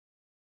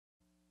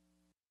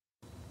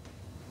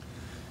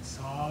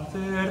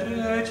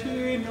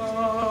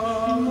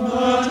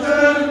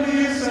Mater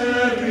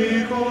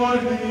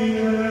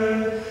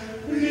misericordiae,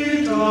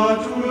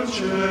 vita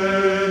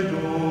dulcedum,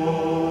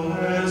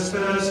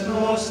 estes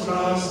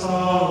nostra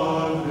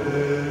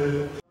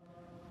salve.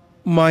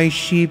 My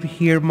sheep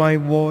hear my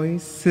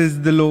voice,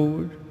 says the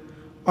Lord.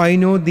 I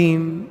know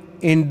them,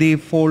 and they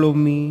follow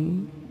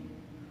me.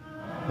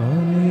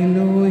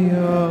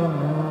 Hallelujah,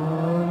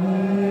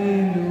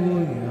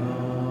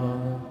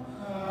 hallelujah,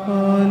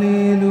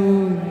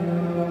 hallelujah.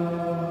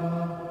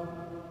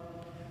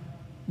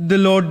 The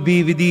Lord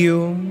be with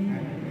you.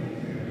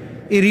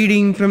 A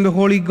reading from the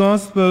Holy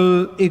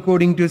Gospel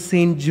according to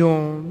St.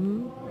 John.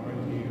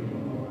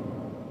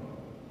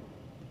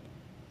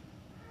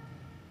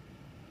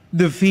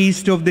 The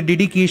feast of the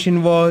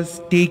dedication was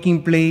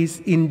taking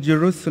place in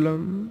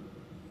Jerusalem.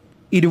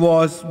 It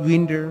was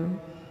winter,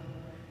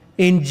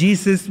 and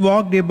Jesus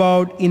walked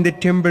about in the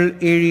temple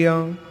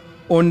area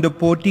on the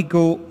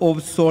portico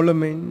of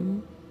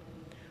Solomon.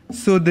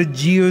 So the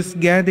Jews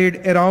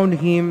gathered around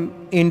him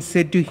and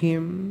said to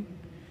him,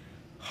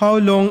 "How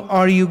long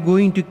are you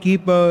going to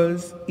keep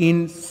us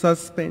in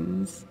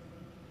suspense?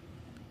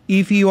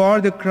 If you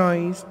are the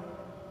Christ,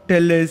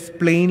 tell us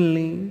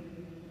plainly."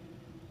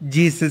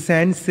 Jesus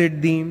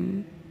answered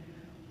them,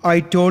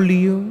 "I told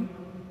you,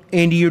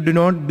 and you do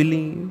not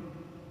believe.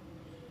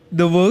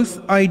 The works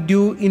I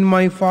do in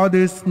my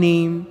Father's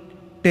name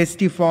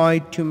testify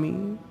to me,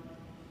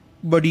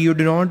 but you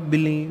do not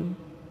believe,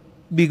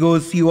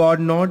 because you are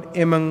not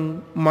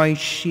among my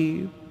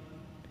sheep.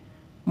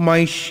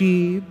 My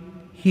sheep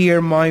hear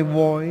my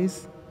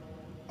voice.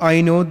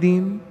 I know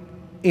them,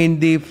 and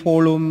they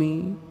follow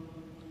me.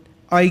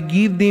 I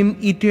give them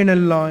eternal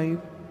life,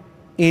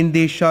 and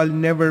they shall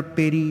never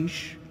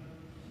perish.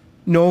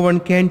 No one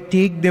can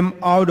take them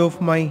out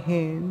of my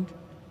hand.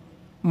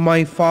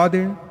 My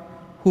Father,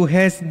 who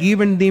has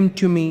given them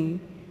to me,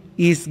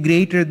 is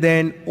greater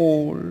than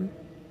all,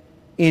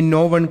 and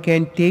no one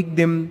can take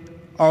them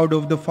out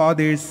of the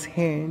Father's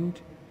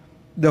hand.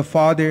 The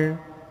Father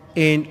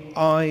and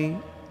I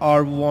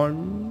are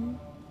one."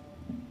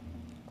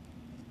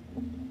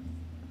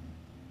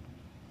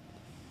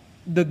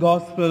 The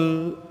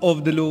Gospel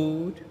of the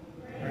Lord.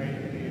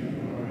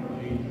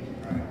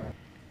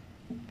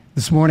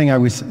 This morning I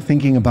was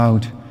thinking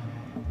about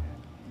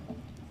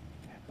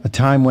a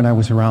time when I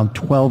was around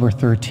 12 or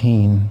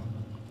 13,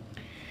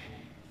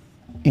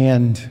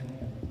 and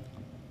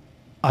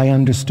I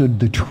understood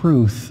the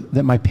truth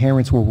that my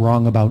parents were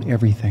wrong about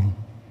everything.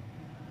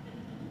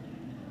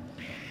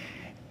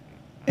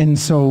 And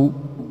so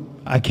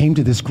I came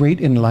to this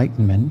great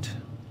enlightenment,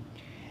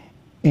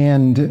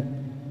 and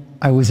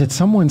I was at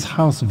someone's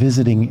house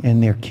visiting,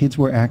 and their kids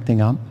were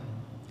acting up,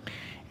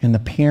 and the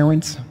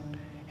parents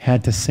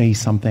had to say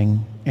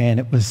something, and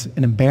it was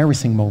an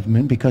embarrassing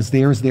moment because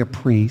there's their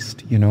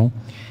priest, you know,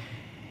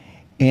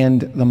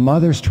 and the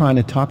mother's trying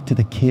to talk to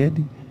the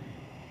kid,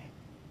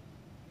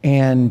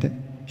 and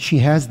she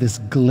has this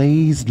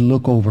glazed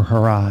look over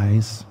her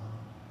eyes,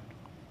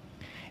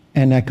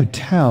 and I could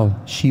tell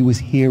she was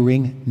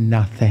hearing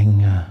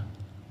nothing.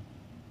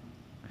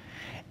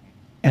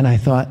 And I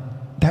thought,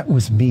 that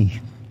was me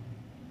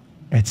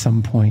at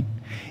some point.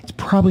 It's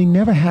probably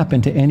never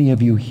happened to any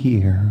of you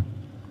here.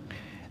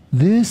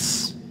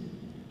 This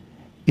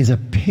is a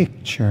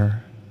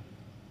picture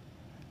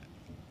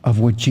of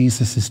what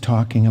Jesus is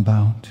talking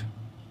about.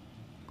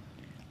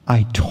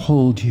 I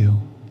told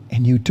you,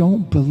 and you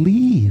don't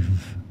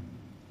believe.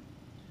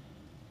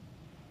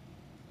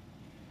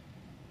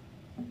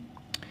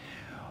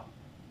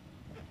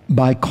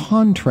 By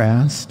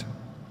contrast,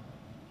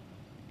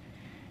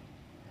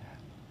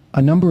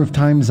 a number of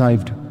times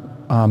I've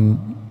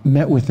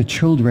met with the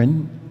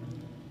children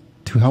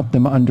to help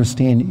them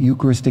understand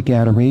Eucharistic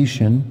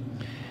adoration,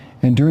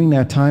 and during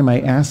that time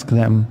I ask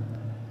them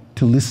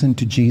to listen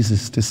to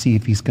Jesus to see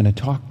if he's going to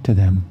talk to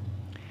them.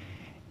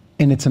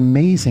 And it's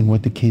amazing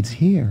what the kids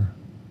hear.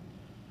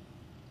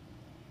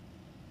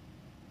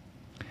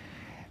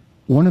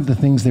 One of the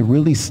things that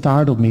really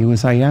startled me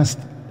was I asked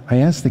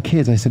the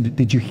kids, I said,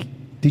 did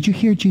you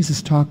hear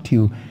Jesus talk to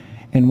you?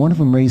 And one of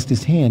them raised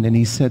his hand and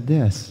he said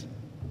this: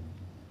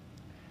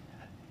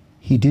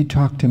 "He did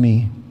talk to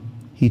me.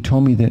 He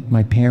told me that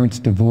my parents'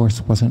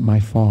 divorce wasn't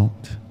my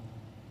fault."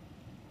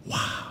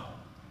 Wow.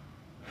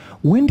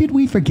 When did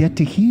we forget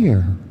to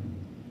hear?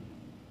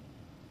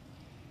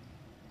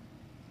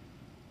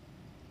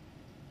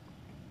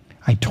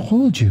 I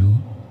told you,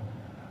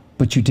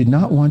 but you did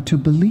not want to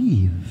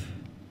believe.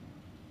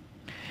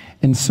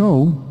 And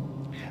so,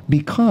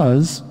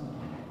 because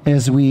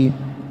as we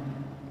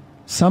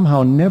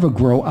somehow never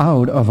grow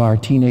out of our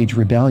teenage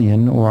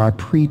rebellion or our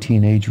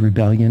pre-teenage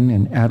rebellion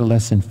and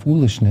adolescent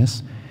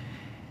foolishness,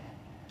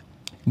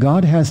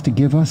 God has to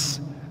give us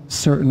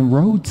certain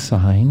road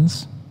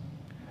signs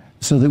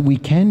so that we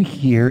can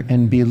hear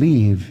and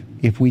believe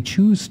if we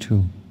choose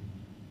to.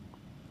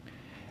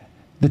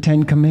 The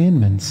Ten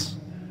Commandments,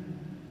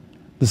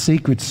 the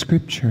sacred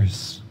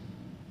scriptures,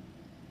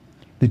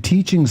 the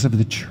teachings of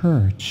the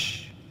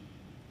church.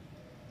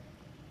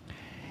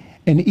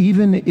 And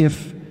even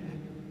if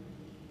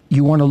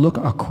you want to look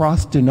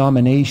across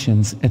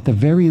denominations, at the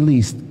very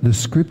least, the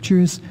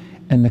scriptures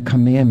and the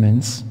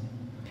commandments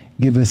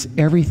give us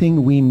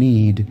everything we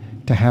need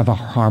to have a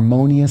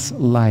harmonious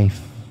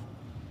life,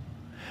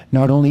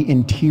 not only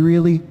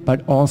interiorly,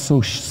 but also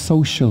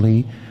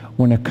socially,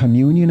 when a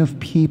communion of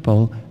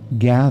people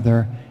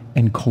gather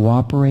and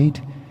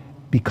cooperate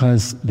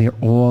because they're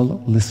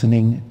all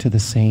listening to the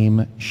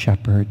same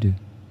shepherd.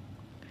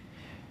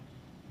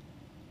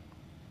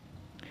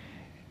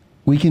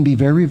 We can be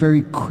very,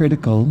 very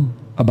critical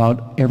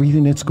about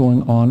everything that's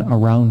going on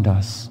around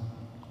us.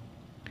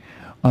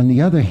 On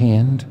the other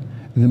hand,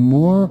 the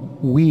more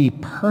we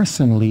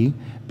personally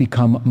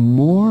become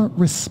more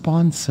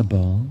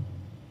responsible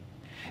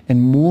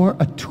and more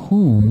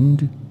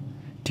attuned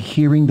to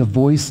hearing the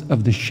voice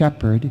of the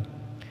shepherd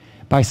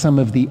by some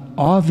of the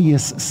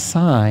obvious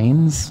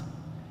signs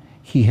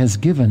he has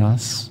given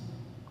us,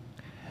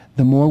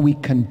 the more we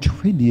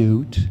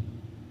contribute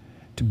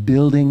to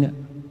building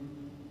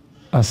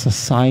a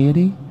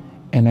society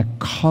and a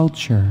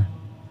culture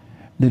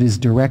that is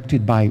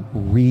directed by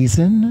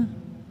reason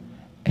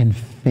and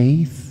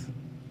faith,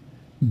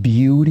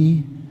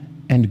 beauty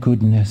and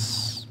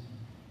goodness.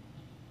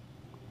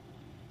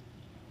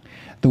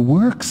 The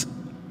works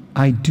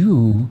I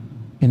do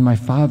in my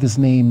Father's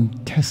name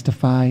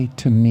testify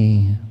to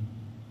me.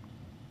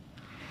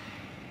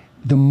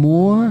 The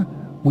more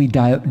we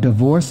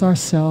divorce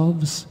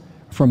ourselves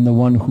from the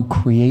one who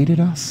created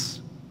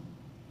us,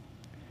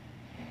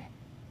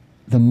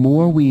 the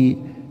more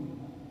we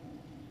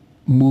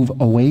move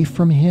away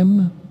from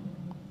him,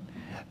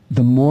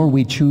 the more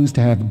we choose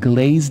to have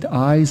glazed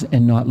eyes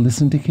and not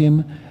listen to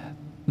him,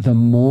 the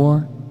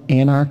more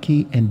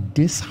anarchy and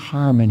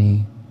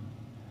disharmony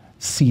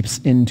seeps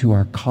into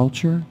our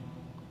culture,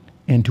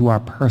 into our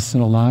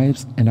personal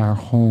lives and our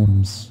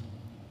homes.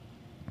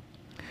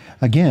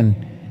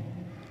 Again,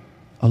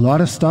 a lot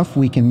of stuff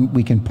we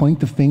can point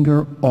the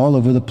finger all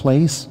over the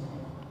place.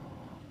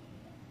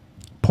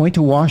 Point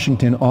to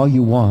Washington all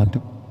you want,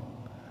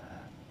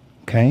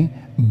 okay?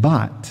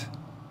 But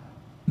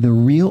the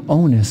real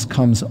onus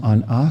comes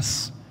on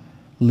us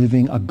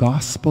living a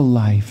gospel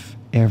life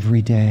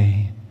every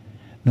day,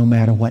 no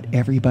matter what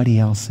everybody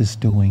else is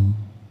doing.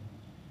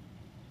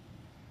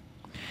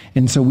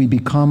 And so we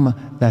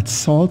become that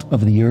salt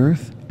of the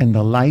earth and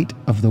the light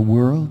of the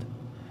world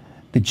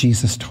that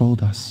Jesus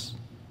told us.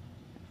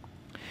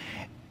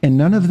 And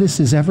none of this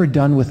is ever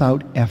done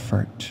without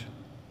effort.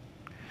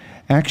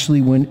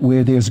 Actually,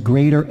 where there's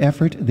greater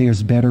effort,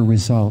 there's better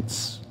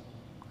results.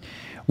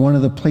 One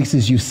of the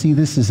places you see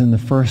this is in the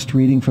first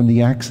reading from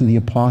the Acts of the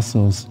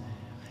Apostles.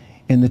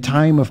 In the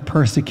time of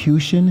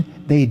persecution,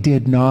 they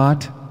did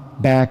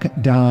not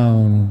back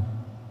down.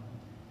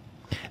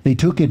 They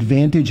took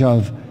advantage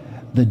of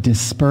the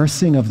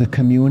dispersing of the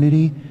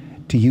community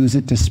to use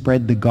it to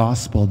spread the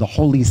gospel. The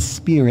Holy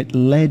Spirit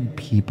led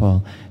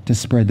people to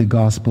spread the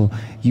gospel.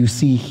 You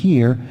see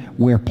here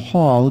where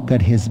Paul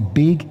got his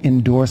big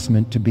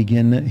endorsement to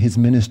begin his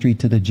ministry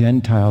to the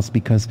Gentiles,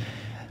 because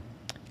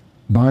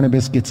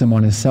Barnabas gets him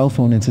on his cell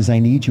phone and says, I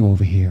need you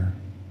over here.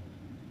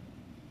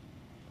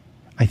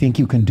 I think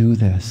you can do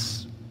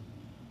this.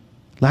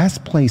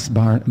 Last place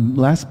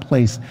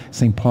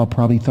St. Paul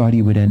probably thought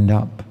he would end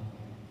up.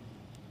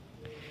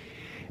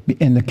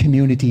 And the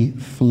community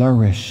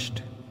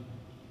flourished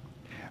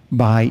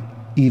by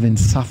even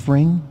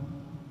suffering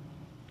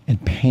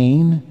and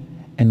pain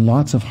and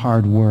lots of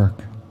hard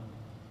work.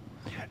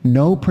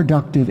 No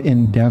productive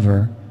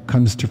endeavor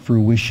comes to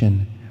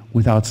fruition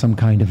without some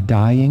kind of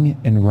dying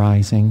and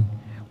rising,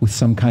 with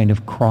some kind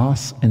of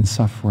cross and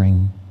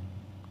suffering.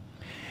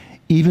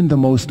 Even the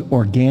most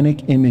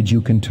organic image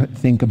you can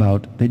think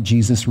about that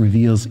Jesus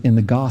reveals in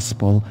the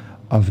Gospel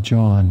of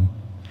John.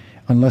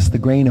 Unless the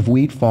grain of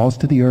wheat falls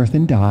to the earth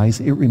and dies,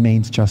 it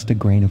remains just a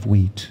grain of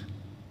wheat.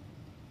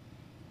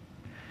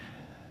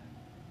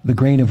 The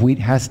grain of wheat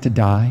has to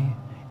die,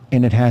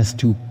 and it has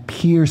to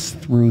pierce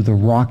through the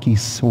rocky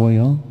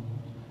soil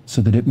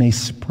so that it may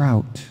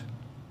sprout.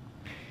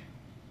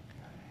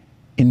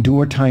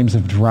 Endure times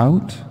of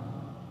drought,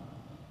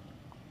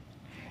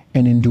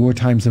 and endure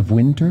times of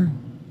winter,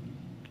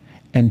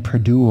 and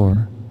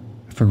perdure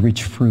for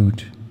rich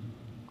fruit.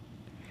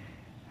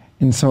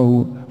 And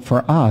so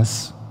for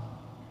us,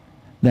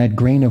 that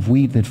grain of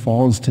wheat that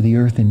falls to the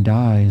earth and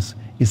dies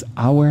is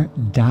our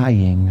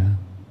dying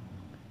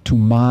to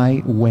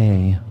my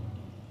way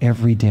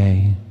every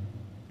day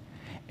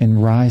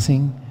and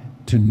rising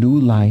to new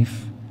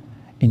life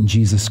in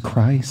Jesus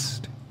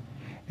Christ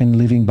and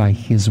living by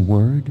his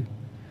word,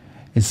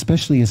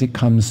 especially as it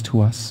comes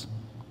to us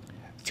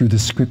through the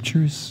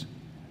scriptures,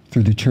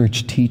 through the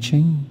church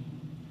teaching,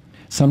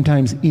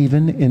 sometimes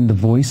even in the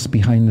voice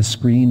behind the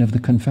screen of the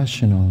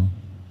confessional.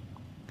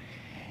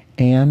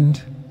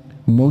 And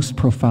most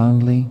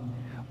profoundly,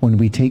 when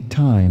we take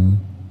time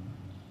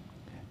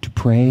to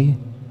pray,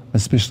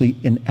 especially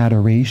in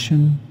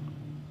adoration,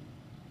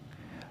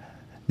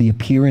 the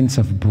appearance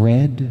of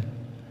bread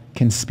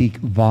can speak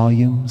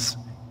volumes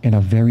in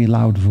a very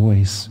loud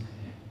voice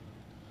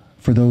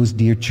for those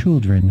dear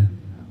children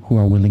who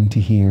are willing to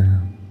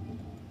hear.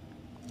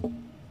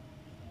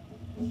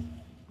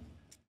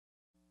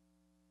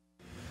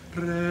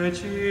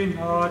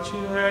 Regina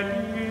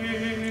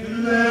Celi,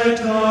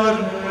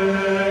 letare,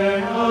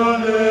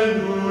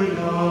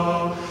 alleluia,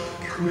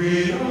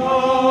 qui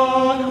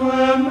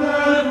aquam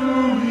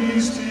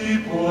meruisti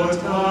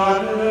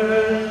portare,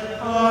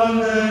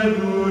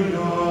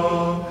 alleluia,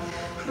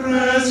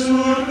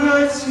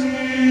 resurrexit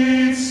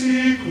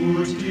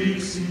sicut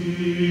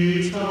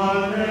dixit,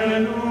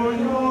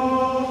 alleluia,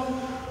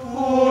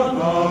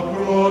 ora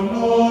pro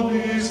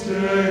nobis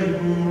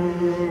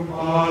Deum,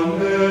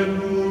 alleluia.